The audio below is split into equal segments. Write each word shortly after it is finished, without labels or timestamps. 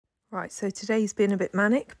Right, so today's been a bit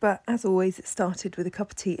manic, but as always, it started with a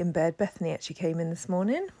cup of tea in bed. Bethany actually came in this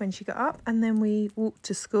morning when she got up, and then we walked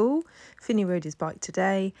to school. Finney rode his bike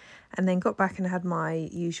today, and then got back and had my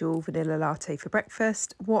usual vanilla latte for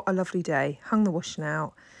breakfast. What a lovely day. Hung the washing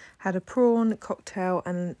out, had a prawn cocktail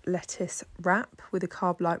and lettuce wrap with a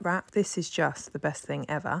carb-light wrap. This is just the best thing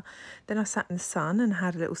ever. Then I sat in the sun and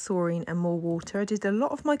had a little saurine and more water. I did a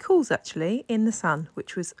lot of my calls actually in the sun,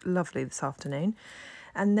 which was lovely this afternoon.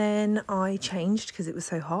 And then I changed because it was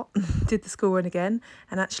so hot, did the school run again,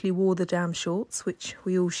 and actually wore the damn shorts, which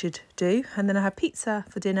we all should do. And then I had pizza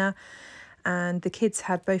for dinner, and the kids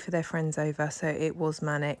had both of their friends over, so it was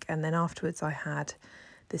manic. And then afterwards I had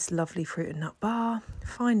this lovely fruit and nut bar.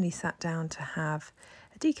 Finally sat down to have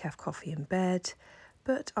a decaf coffee in bed,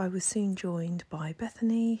 but I was soon joined by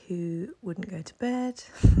Bethany, who wouldn't go to bed.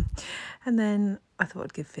 And then I thought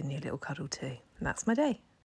I'd give Finney a little cuddle too. And that's my day.